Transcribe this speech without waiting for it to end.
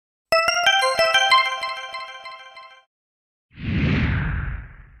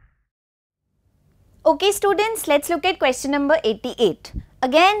Okay students, let's look at question number 88.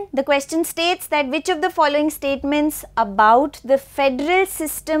 Again, the question states that which of the following statements about the federal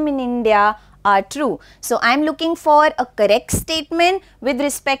system in India are true. So, I am looking for a correct statement with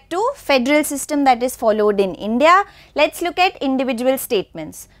respect to federal system that is followed in India. Let's look at individual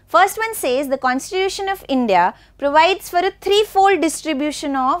statements. First one says the Constitution of India provides for a threefold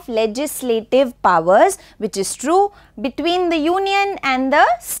distribution of legislative powers, which is true, between the union and the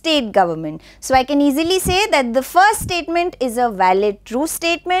state government. So, I can easily say that the first statement is a valid true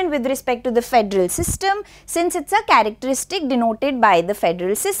statement with respect to the federal system, since it is a characteristic denoted by the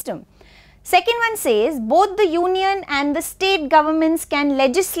federal system. Second one says both the union and the state governments can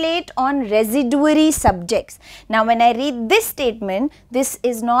legislate on residuary subjects. Now, when I read this statement, this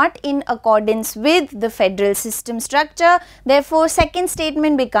is not in accordance with the federal system structure. Therefore, second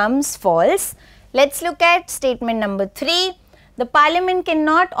statement becomes false. Let's look at statement number 3. The parliament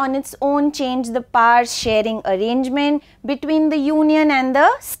cannot on its own change the power sharing arrangement between the union and the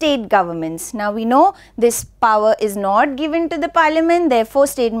state governments. Now, we know this power is not given to the parliament, therefore,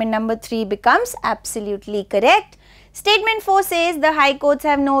 statement number 3 becomes absolutely correct. Statement 4 says the high courts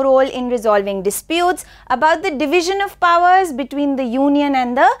have no role in resolving disputes about the division of powers between the union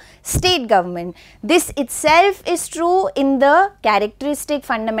and the state government. This itself is true in the characteristic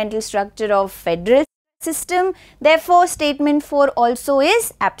fundamental structure of federal system. Therefore, statement 4 also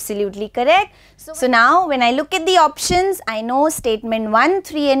is absolutely correct. So now when I look at the options, I know statement 1,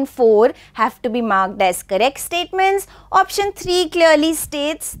 3 and 4 have to be marked as correct statements. Option 3 clearly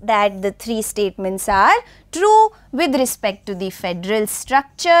states that the 3 statements are true with respect to the federal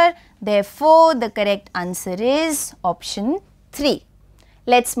structure. Therefore, the correct answer is option 3.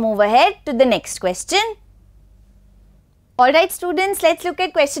 Let's move ahead to the next question. Alright students, let's look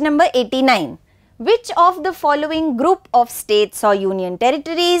at question number 89. Which of the following group of states or union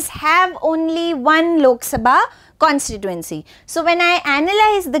territories have only one Lok Sabha constituency? So, when I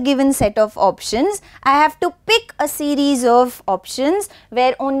analyze the given set of options, I have to pick a series of options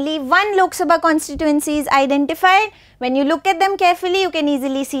where only one Lok Sabha constituency is identified. When you look at them carefully, you can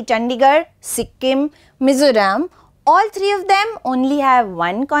easily see Chandigarh, Sikkim, Mizoram. All 3 of them only have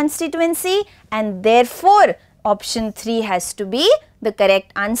one constituency, and therefore, option 3 has to be the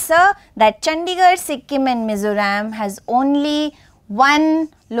correct answer, that Chandigarh, Sikkim and Mizoram has only one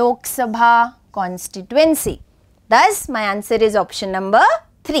Lok Sabha constituency. Thus, my answer is option number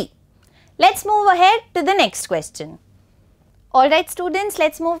 3. Let's move ahead to the next question. Alright students,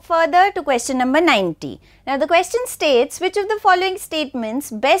 let's move further to question number 90. Now, the question states which of the following statements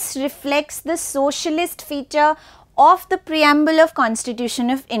best reflects the socialist feature of the preamble of Constitution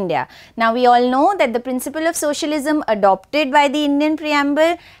of India. Now, we all know that the principle of socialism adopted by the Indian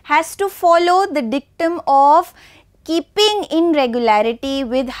preamble has to follow the dictum of keeping in regularity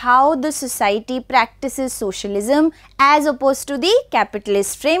with how the society practices socialism as opposed to the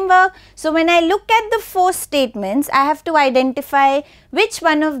capitalist framework. So, when I look at the 4 statements, I have to identify which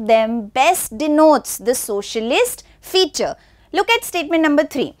one of them best denotes the socialist feature. Look at statement number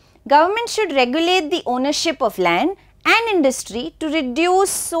 3. Government should regulate the ownership of land and industry to reduce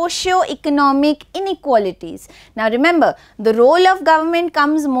socio-economic inequalities. Now, remember, the role of government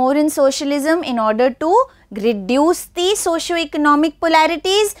comes more in socialism in order to reduce the socio-economic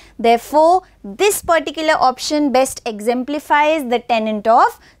polarities. Therefore, this particular option best exemplifies the tenet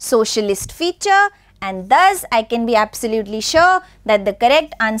of socialist feature, and thus I can be absolutely sure that the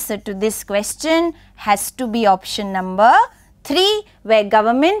correct answer to this question has to be option number 3, where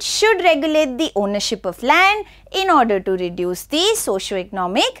government should regulate the ownership of land in order to reduce the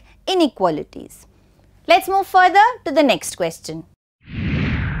socio-economic inequalities. Let's move further to the next question.